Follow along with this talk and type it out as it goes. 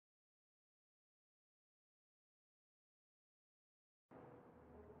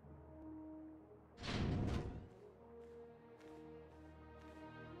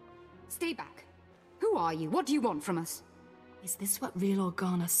Stay back. Who are you? What do you want from us? Is this what real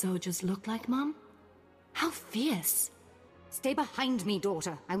Organa soldiers look like, Mum? How fierce! Stay behind me,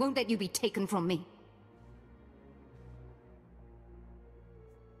 daughter. I won't let you be taken from me.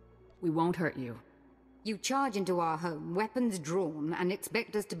 We won't hurt you. You charge into our home, weapons drawn, and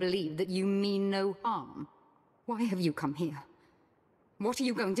expect us to believe that you mean no harm. Why have you come here? What are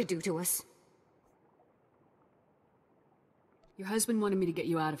you going to do to us? Your husband wanted me to get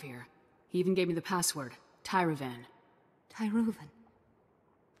you out of here. He even gave me the password, Tyrovan. Tyrovan?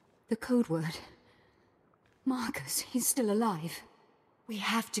 The code word. Marcus, he's still alive. We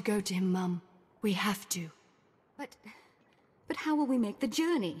have to go to him, Mum. We have to. But how will we make the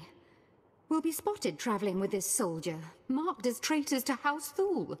journey? We'll be spotted traveling with this soldier, marked as traitors to House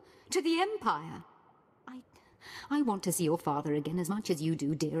Thule, to the Empire. I want to see your father again as much as you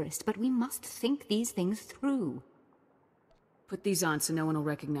do, dearest, but we must think these things through. Put these on so no one will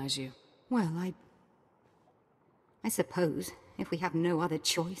recognize you. Well, I suppose, if we have no other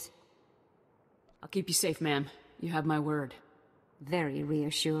choice. I'll keep you safe, ma'am. You have my word. Very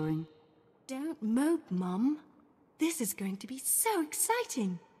reassuring. Don't mope, Mum. This is going to be so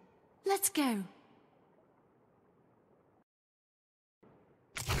exciting. Let's go.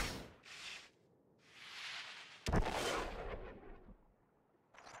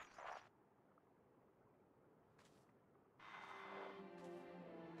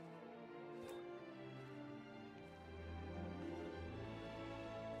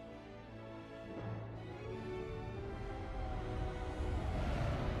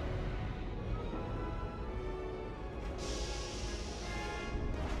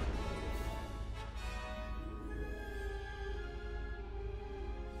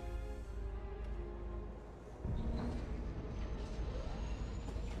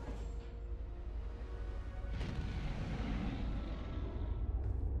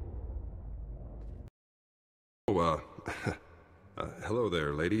 Hello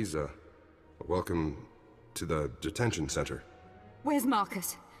there, ladies. Welcome to the detention center. Where's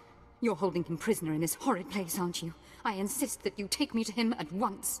Marcus? You're holding him prisoner in this horrid place, aren't you? I insist that you take me to him at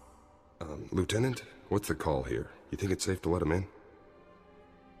once. Lieutenant, what's the call here? You think it's safe to let him in?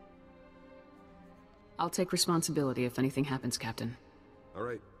 I'll take responsibility if anything happens, Captain. All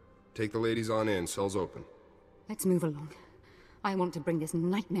right. Take the ladies on in. Cell's open. Let's move along. I want to bring this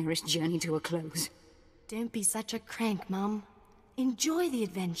nightmarish journey to a close. Don't be such a crank, Mum. Enjoy the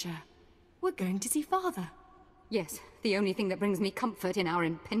adventure. We're going to see Father. Yes, the only thing that brings me comfort in our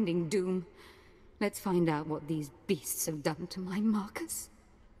impending doom. Let's find out what these beasts have done to my Marcus.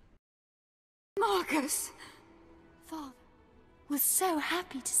 Marcus! Father, we're so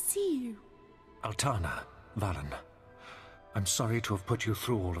happy to see you. Altana, Valen, I'm sorry to have put you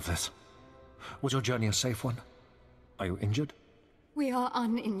through all of this. Was your journey a safe one? Are you injured? We are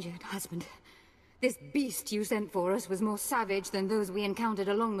uninjured, husband. This beast you sent for us was more savage than those we encountered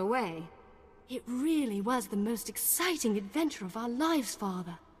along the way. It really was the most exciting adventure of our lives,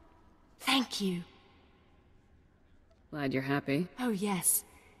 Father. Thank you. Glad you're happy. Oh, yes.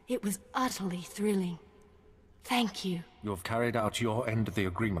 It was utterly thrilling. Thank you. You have carried out your end of the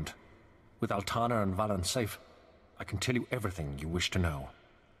agreement. With Altana and Valen safe, I can tell you everything you wish to know.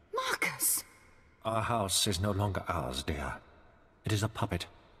 Marcus! Our house is no longer ours, dear. It is a puppet,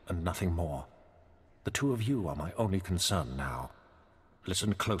 and nothing more. The two of you are my only concern now.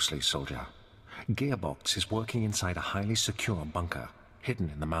 Listen closely, soldier. Gearbox is working inside a highly secure bunker, hidden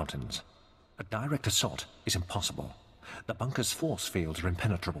in the mountains. A direct assault is impossible. The bunker's force fields are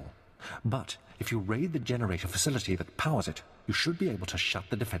impenetrable. But if you raid the generator facility that powers it, you should be able to shut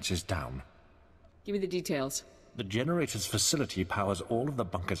the defenses down. Give me the details. The generator's facility powers all of the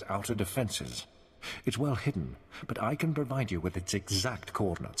bunker's outer defenses. It's well hidden, but I can provide you with its exact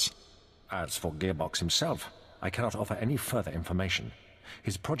coordinates. As for Gearbox himself, I cannot offer any further information.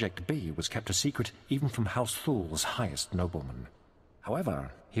 His Project B was kept a secret even from House Thule's highest noblemen.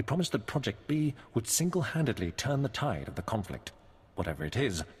 However, he promised that Project B would single-handedly turn the tide of the conflict. Whatever it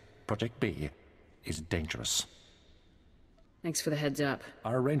is, Project B is dangerous. Thanks for the heads up.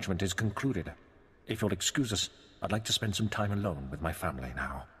 Our arrangement is concluded. If you'll excuse us, I'd like to spend some time alone with my family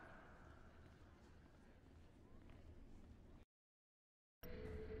now.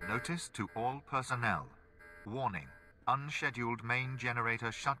 Notice to all personnel. Warning. Unscheduled main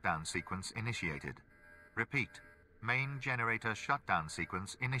generator shutdown sequence initiated. Repeat. Main generator shutdown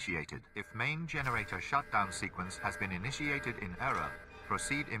sequence initiated. If main generator shutdown sequence has been initiated in error,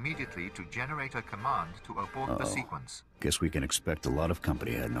 proceed immediately to generator command to abort the sequence. Guess we can expect a lot of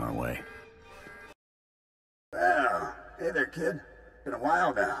company heading our way. Well, hey there, kid. Been a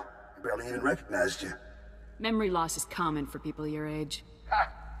while now. I barely even recognized you. Memory loss is common for people your age. Ha!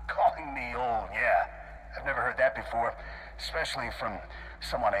 Call calling me old, yeah. I've never heard that before, especially from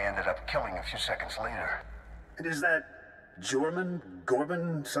someone I ended up killing a few seconds later. And is that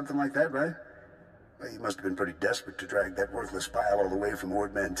Gorman, something like that, right? Well, he must have been pretty desperate to drag that worthless pile all the way from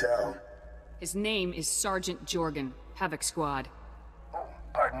Ord Mantell. His name is Sergeant Jorgan, Havoc Squad. Oh,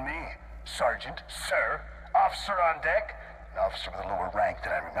 pardon me, Sergeant, sir, officer on deck, an officer with a lower rank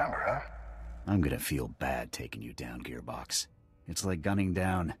than I remember, huh? I'm gonna feel bad taking you down, Gearbox. It's like gunning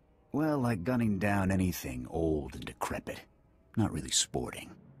down, well, like gunning down anything old and decrepit. Not really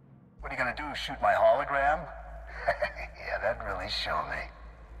sporting. What are you gonna do, shoot my hologram? Yeah, that'd really show me.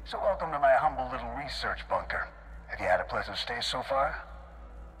 So welcome to my humble little research bunker. Have you had a pleasant stay so far?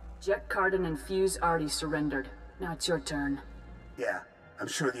 Jet Cardin and Fuse already surrendered. Now it's your turn. Yeah, I'm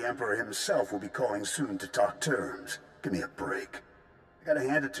sure the Emperor himself will be calling soon to talk terms. Give me a break. I gotta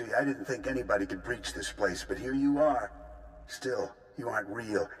hand it to you, I didn't think anybody could breach this place, but here you are. Still, you aren't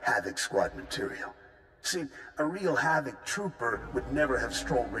real Havoc Squad material. See, a real Havoc trooper would never have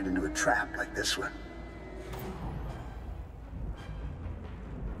strolled right into a trap like this one.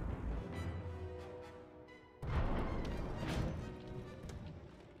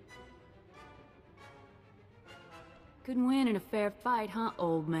 Good win in a fair fight, huh,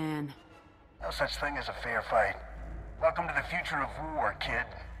 old man? No such thing as a fair fight. Welcome to the future of war, kid.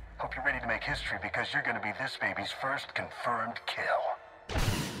 Hope you're ready to make history because you're gonna be this baby's first confirmed kill.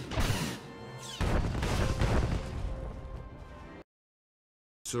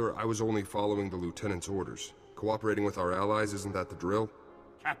 Sir, I was only following the Lieutenant's orders. Cooperating with our allies, isn't that the drill?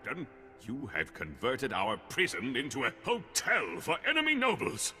 Captain, you have converted our prison into a hotel for enemy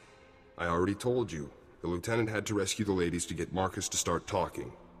nobles. I already told you. The Lieutenant had to rescue the ladies to get Marcus to start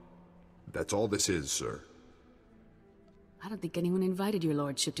talking. That's all this is, sir. I don't think anyone invited your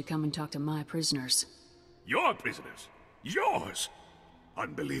lordship to come and talk to my prisoners. Your prisoners? Yours?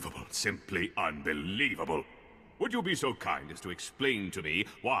 Unbelievable. Simply unbelievable. Would you be so kind as to explain to me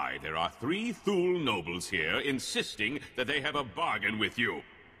why there are 3 Thule nobles here insisting that they have a bargain with you?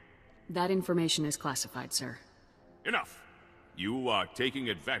 That information is classified, sir. Enough. You are taking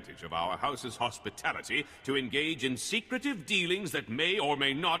advantage of our house's hospitality to engage in secretive dealings that may or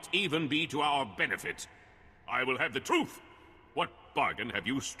may not even be to our benefit. I will have the truth. What bargain have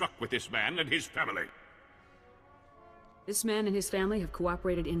you struck with this man and his family? This man and his family have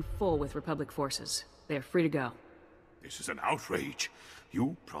cooperated in full with Republic forces. They are free to go. This is an outrage.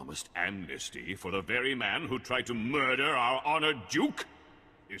 You promised amnesty for the very man who tried to murder our honored Duke?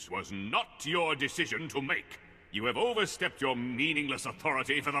 This was not your decision to make. You have overstepped your meaningless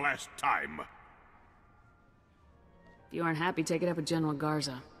authority for the last time. If you aren't happy, take it up with General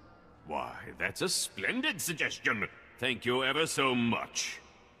Garza. Why, that's a splendid suggestion. Thank you ever so much.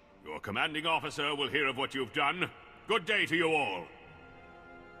 Your commanding officer will hear of what you've done. Good day to you all.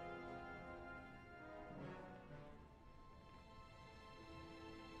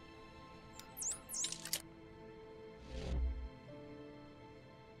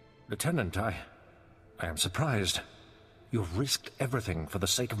 Lieutenant, I am surprised. You've risked everything for the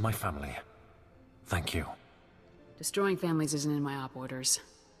sake of my family. Thank you. Destroying families isn't in my op orders.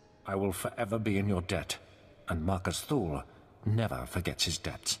 I will forever be in your debt, and Marcus Thule never forgets his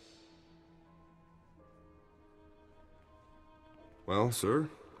debts. Well, sir,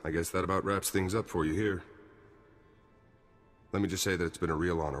 I guess that about wraps things up for you here. Let me just say that it's been a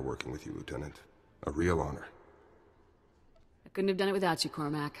real honor working with you, Lieutenant. A real honor. I couldn't have done it without you,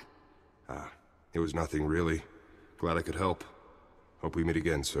 Cormac. It was nothing, really. Glad I could help. Hope we meet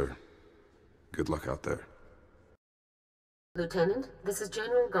again, sir. Good luck out there. Lieutenant, this is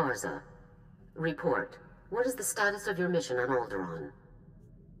General Garza. Report. What is the status of your mission on Alderaan?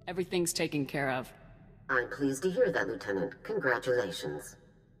 Everything's taken care of. I'm pleased to hear that, Lieutenant. Congratulations.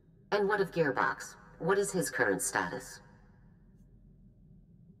 And what of Gearbox? What is his current status?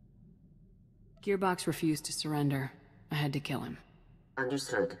 Gearbox refused to surrender. I had to kill him.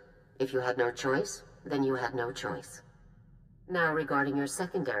 Understood. If you had no choice, then you had no choice. Now regarding your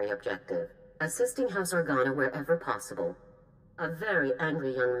secondary objective, assisting House Organa wherever possible. A very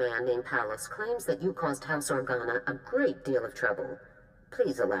angry young man named Pallas claims that you caused House Organa a great deal of trouble.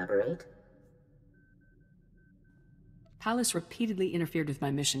 Please elaborate. Pallas repeatedly interfered with my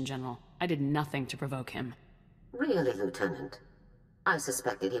mission, General. I did nothing to provoke him. Really, Lieutenant? I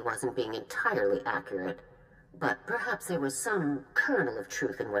suspected he wasn't being entirely accurate. But perhaps there was some kernel of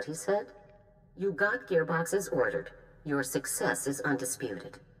truth in what he said. You got Gearbox as ordered. Your success is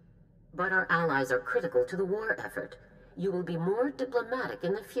undisputed. But our allies are critical to the war effort. You will be more diplomatic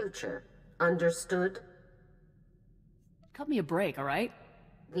in the future. Understood? Cut me a break, all right?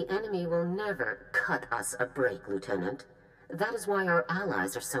 The enemy will never cut us a break, Lieutenant. That is why our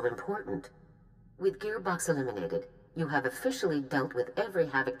allies are so important. With Gearbox eliminated, you have officially dealt with every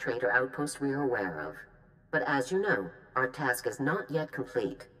Havoc Trader outpost we are aware of. But as you know, our task is not yet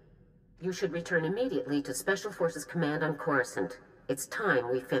complete. You should return immediately to Special Forces Command on Coruscant. It's time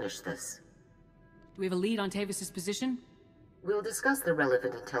we finish this. Do we have a lead on Tavis's position? We'll discuss the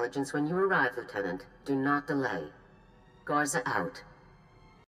relevant intelligence when you arrive, Lieutenant. Do not delay. Garza out.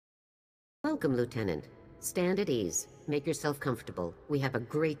 Welcome, Lieutenant. Stand at ease. Make yourself comfortable. We have a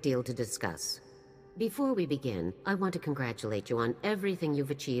great deal to discuss. Before we begin, I want to congratulate you on everything you've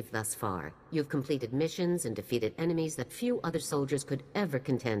achieved thus far. You've completed missions and defeated enemies that few other soldiers could ever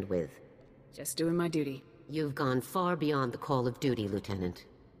contend with. Just doing my duty. You've gone far beyond the call of duty, Lieutenant.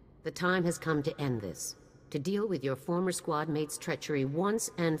 The time has come to end this. To deal with your former squad mate's treachery once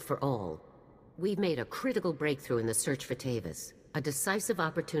and for all. We've made a critical breakthrough in the search for Tavis. A decisive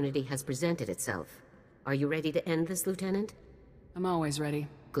opportunity has presented itself. Are you ready to end this, Lieutenant? I'm always ready.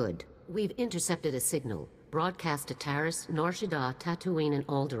 Good. We've intercepted a signal, broadcast to Taris, Nar Shaddaa, Tatooine, and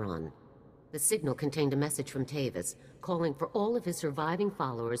Alderaan. The signal contained a message from Tavis, calling for all of his surviving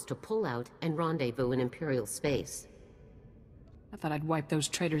followers to pull out and rendezvous in Imperial space. I thought I'd wipe those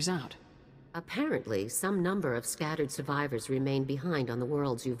traitors out. Apparently, some number of scattered survivors remain behind on the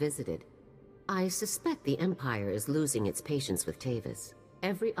worlds you visited. I suspect the Empire is losing its patience with Tavis.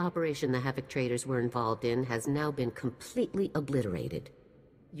 Every operation the Havoc Traders were involved in has now been completely obliterated.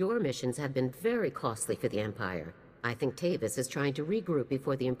 Your missions have been very costly for the Empire. I think Tavis is trying to regroup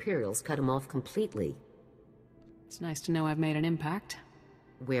before the Imperials cut him off completely. It's nice to know I've made an impact.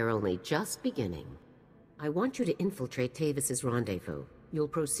 We're only just beginning. I want you to infiltrate Tavis's rendezvous. You'll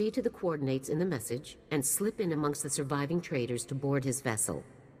proceed to the coordinates in the message and slip in amongst the surviving traders to board his vessel.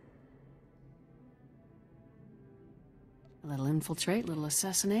 A little infiltrate, little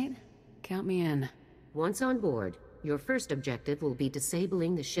assassinate. Count me in. Once on board, your first objective will be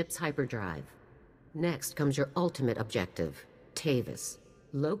disabling the ship's hyperdrive. Next comes your ultimate objective, Tavis.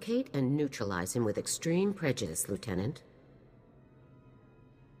 Locate and neutralize him with extreme prejudice, Lieutenant.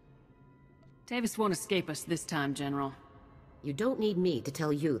 Tavis won't escape us this time, General. You don't need me to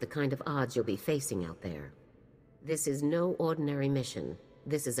tell you the kind of odds you'll be facing out there. This is no ordinary mission.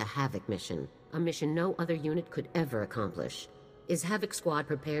 This is a Havoc mission. A mission no other unit could ever accomplish. Is Havoc Squad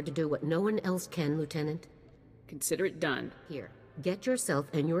prepared to do what no one else can, Lieutenant? Consider it done. Here, get yourself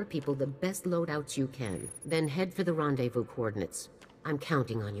and your people the best loadouts you can. Then head for the rendezvous coordinates. I'm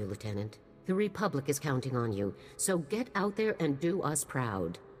counting on you, Lieutenant. The Republic is counting on you. So get out there and do us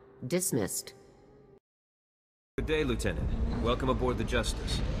proud. Dismissed. Good day, Lieutenant. Welcome aboard the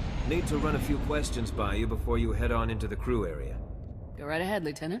Justice. Need to run a few questions by you before you head on into the crew area. Go right ahead,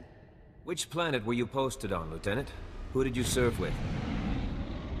 Lieutenant. Which planet were you posted on, Lieutenant? Who did you serve with?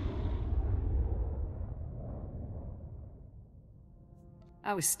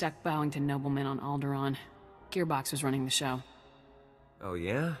 I was stuck bowing to noblemen on Alderaan. Gearbox was running the show. Oh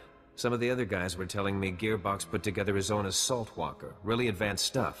yeah? Some of the other guys were telling me Gearbox put together his own assault walker. Really advanced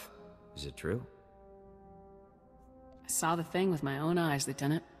stuff. Is it true? I saw the thing with my own eyes,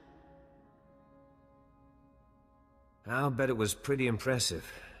 Lieutenant. I'll bet it was pretty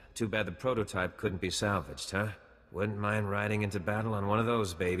impressive. Too bad the prototype couldn't be salvaged, huh? Wouldn't mind riding into battle on one of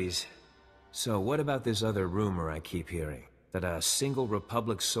those babies. So what about this other rumor I keep hearing? That a single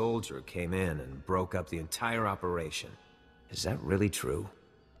Republic soldier came in and broke up the entire operation. Is that really true?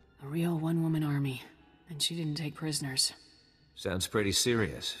 A real one-woman army. And she didn't take prisoners. Sounds pretty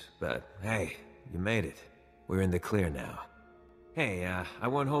serious, but hey, you made it. We're in the clear now. Hey, I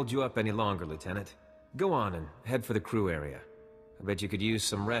won't hold you up any longer, Lieutenant. Go on and head for the crew area. I bet you could use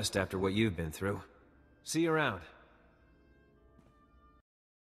some rest after what you've been through. See you around.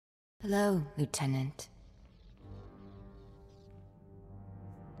 Hello, Lieutenant.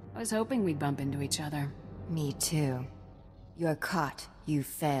 I was hoping we'd bump into each other. Me too. You're caught. You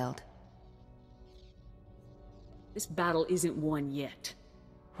failed. This battle isn't won yet.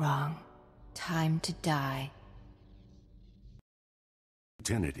 Wrong. Time to die.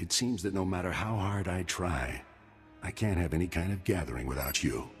 Lieutenant, it seems that no matter how hard I try, I can't have any kind of gathering without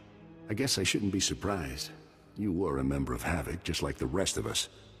you. I guess I shouldn't be surprised. You were a member of Havoc, just like the rest of us.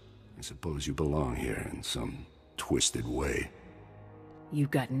 I suppose you belong here in some twisted way.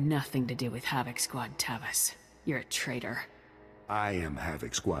 You've got nothing to do with Havoc Squad, Tavis. You're a traitor. I am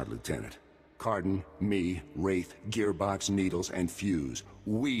Havoc Squad, Lieutenant. Cardin, me, Wraith, Gearbox, Needles, and Fuse.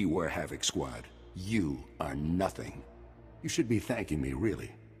 We were Havoc Squad. You are nothing. You should be thanking me,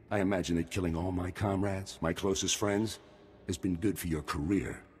 really. I imagine that killing all my comrades, my closest friends, has been good for your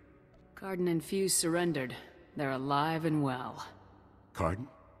career. Cardin and Fuse surrendered. They're alive and well. Cardin?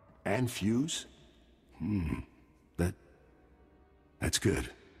 And Fuse? That's good.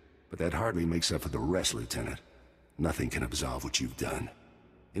 But that hardly makes up for the rest, Lieutenant. Nothing can absolve what you've done.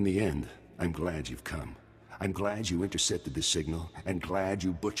 In the end, I'm glad you've come. I'm glad you intercepted the signal, and glad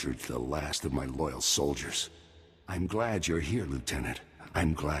you butchered the last of my loyal soldiers. I'm glad you're here, Lieutenant.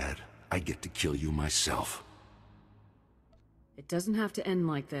 I'm glad I get to kill you myself. It doesn't have to end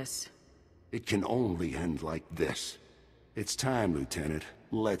like this. It can only end like this. It's time, Lieutenant.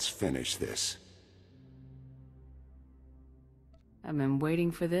 Let's finish this. I've been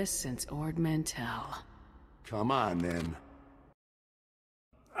waiting for this since Ord Mantell. Come on, then.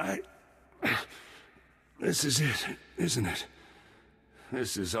 This is it, isn't it?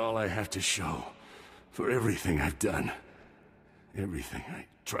 This is all I have to show for everything I've done. Everything I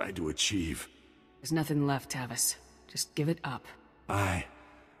tried to achieve. There's nothing left, Tavis. Just give it up. What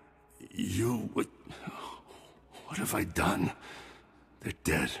have I done? They're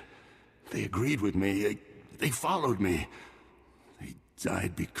dead. They agreed with me. They followed me. They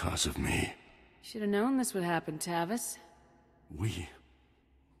died because of me. Should have known this would happen, Tavis.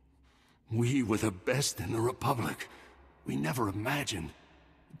 We were the best in the Republic. We never imagined.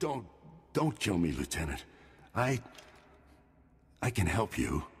 Don't kill me, Lieutenant. I can help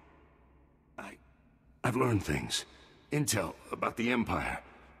you. I've learned things. Intel about the Empire.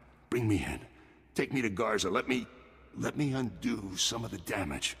 Bring me in. Take me to Garza. Let me undo some of the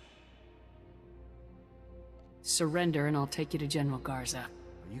damage. Surrender and I'll take you to General Garza.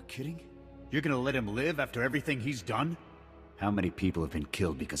 Are you kidding? You're gonna let him live after everything he's done? How many people have been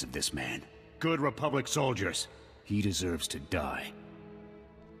killed because of this man? Good Republic soldiers. He deserves to die.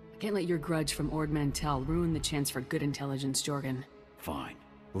 I can't let your grudge from Ord Mantell ruin the chance for good intelligence, Jorgan. Fine.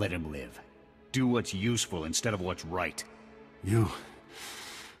 Let him live. Do what's useful instead of what's right. You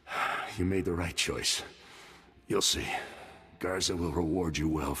made the right choice. You'll see. Garza will reward you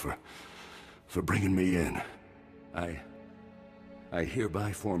well for bringing me in. I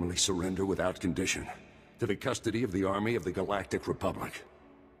hereby formally surrender without condition to the custody of the Army of the Galactic Republic.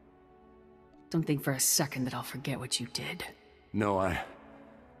 Don't think for a second that I'll forget what you did. No, I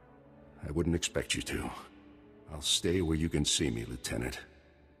wouldn't expect you to. I'll stay where you can see me, Lieutenant.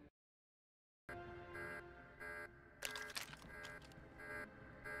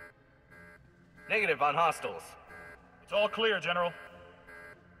 Negative on hostiles. It's all clear, General.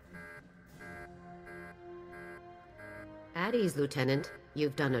 At ease, Lieutenant.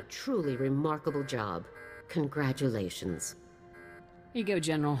 You've done a truly remarkable job. Congratulations. Here you go,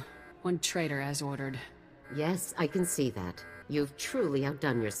 General. One traitor as ordered. Yes, I can see that. You've truly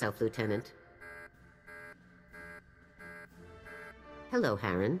outdone yourself, Lieutenant. Hello,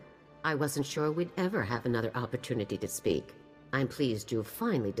 Harren. I wasn't sure we'd ever have another opportunity to speak. I'm pleased you've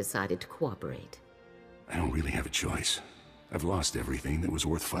finally decided to cooperate. I don't really have a choice. I've lost everything that was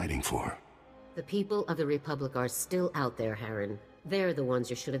worth fighting for. The people of the Republic are still out there, Harren. They're the ones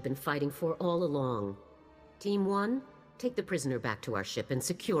you should have been fighting for all along. Team 1, take the prisoner back to our ship and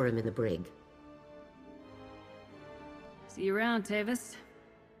secure him in the brig. See you around, Tavis.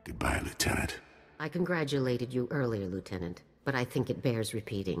 Goodbye, Lieutenant. I congratulated you earlier, Lieutenant, but I think it bears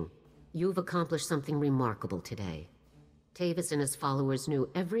repeating. You've accomplished something remarkable today. Tavis and his followers knew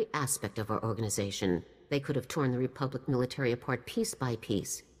every aspect of our organization. They could have torn the Republic military apart piece by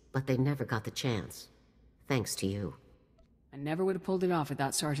piece, but they never got the chance. Thanks to you. I never would have pulled it off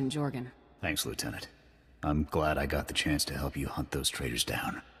without Sergeant Jorgan. Thanks, Lieutenant. I'm glad I got the chance to help you hunt those traitors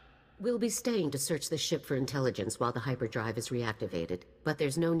down. We'll be staying to search the ship for intelligence while the hyperdrive is reactivated, but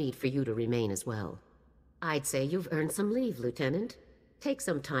there's no need for you to remain as well. I'd say you've earned some leave, Lieutenant. Take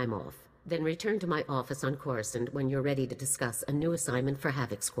some time off, then return to my office on Coruscant when you're ready to discuss a new assignment for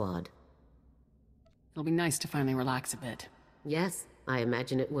Havoc Squad. It'll be nice to finally relax a bit. Yes, I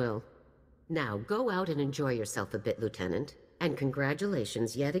imagine it will. Now, go out and enjoy yourself a bit, Lieutenant. And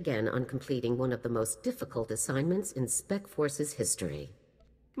congratulations yet again on completing one of the most difficult assignments in Spec Force's history.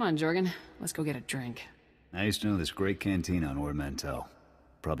 Come on, Jorgan. Let's go get a drink. I used to know this great canteen on Ord Mantell.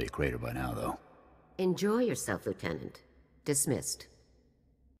 Probably a crater by now, though. Enjoy yourself, Lieutenant. Dismissed.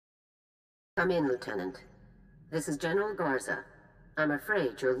 Come in, Lieutenant. This is General Garza. I'm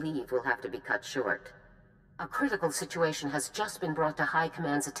afraid your leave will have to be cut short. A critical situation has just been brought to High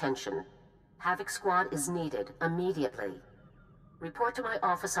Command's attention. Havoc Squad is needed immediately. Report to my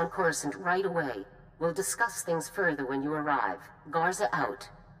office on Coruscant right away. We'll discuss things further when you arrive. Garza out.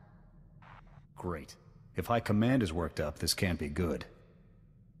 Great. If High Command is worked up, this can't be good.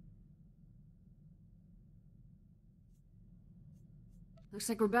 Looks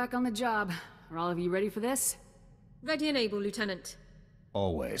like we're back on the job. Are all of you ready for this? Ready and able, Lieutenant.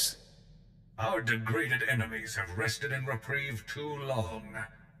 Always. Our degraded enemies have rested in reprieve too long.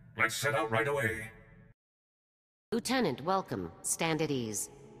 Let's set out right away. Lieutenant, welcome. Stand at ease.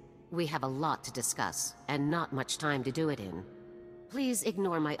 We have a lot to discuss, and not much time to do it in. Please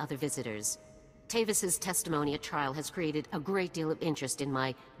ignore my other visitors. Tavis's testimony at trial has created a great deal of interest in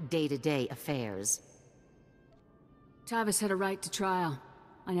my day-to-day affairs. Tavis had a right to trial.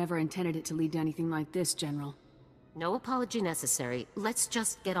 I never intended it to lead to anything like this, General. No apology necessary. Let's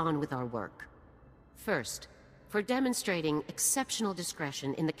just get on with our work. First, for demonstrating exceptional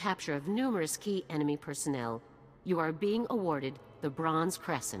discretion in the capture of numerous key enemy personnel, you are being awarded the Bronze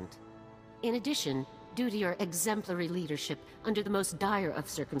Crescent. In addition, due to your exemplary leadership under the most dire of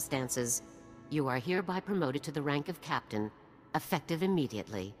circumstances, you are hereby promoted to the rank of Captain, effective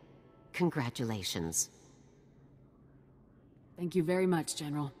immediately. Congratulations. Thank you very much,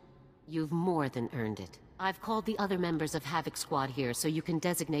 General. You've more than earned it. I've called the other members of Havoc Squad here so you can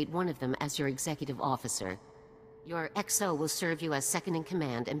designate one of them as your executive officer. Your XO will serve you as second in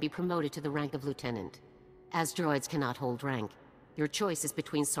command and be promoted to the rank of lieutenant. As droids cannot hold rank, your choice is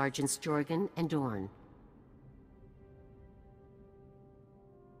between Sergeants Jorgan and Dorn.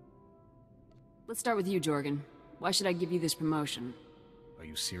 Let's start with you, Jorgan. Why should I give you this promotion? Are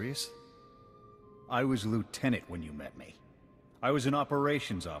you serious? I was lieutenant when you met me. I was an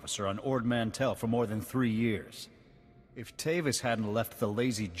operations officer on Ord Mantell for more than 3 years. If Tavis hadn't left the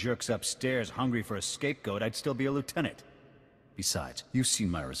lazy jerks upstairs hungry for a scapegoat, I'd still be a lieutenant. Besides, you've seen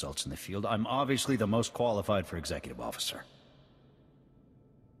my results in the field. I'm obviously the most qualified for executive officer.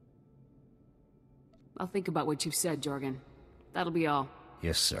 I'll think about what you've said, Jorgan. That'll be all.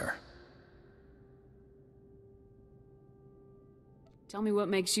 Yes, sir. Tell me what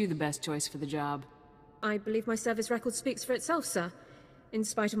makes you the best choice for the job. I believe my service record speaks for itself, sir. In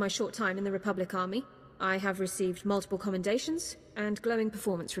spite of my short time in the Republic Army, I have received multiple commendations and glowing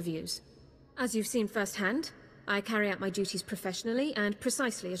performance reviews. As you've seen firsthand, I carry out my duties professionally and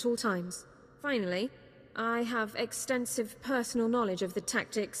precisely at all times. Finally, I have extensive personal knowledge of the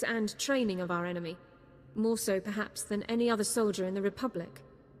tactics and training of our enemy. More so, perhaps, than any other soldier in the Republic.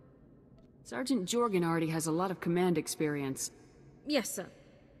 Sergeant Jorgan already has a lot of command experience. Yes, sir.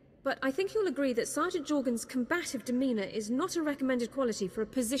 But I think you'll agree that Sergeant Jorgan's combative demeanor is not a recommended quality for a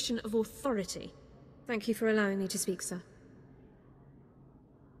position of authority. Thank you for allowing me to speak, sir.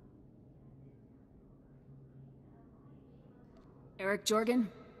 Aric Jorgan,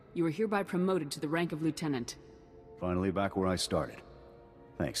 you are hereby promoted to the rank of lieutenant. Finally back where I started.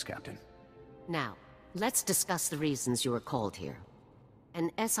 Thanks, Captain. Now, let's discuss the reasons you were called here.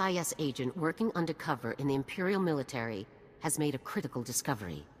 An SIS agent working undercover in the Imperial military has made a critical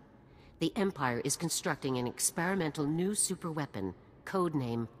discovery. The Empire is constructing an experimental new superweapon,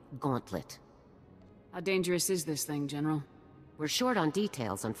 codename Gauntlet. How dangerous is this thing, General? We're short on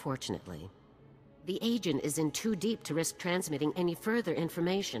details, unfortunately. The agent is in too deep to risk transmitting any further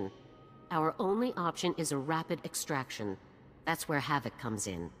information. Our only option is a rapid extraction. That's where Havoc comes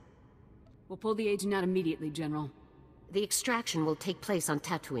in. We'll pull the agent out immediately, General. The extraction will take place on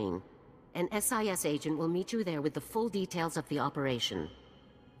Tatooine. An SIS agent will meet you there with the full details of the operation.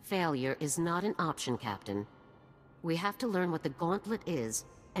 Failure is not an option, Captain. We have to learn what the Gauntlet is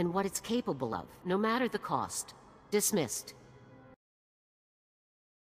and what it's capable of, no matter the cost. Dismissed.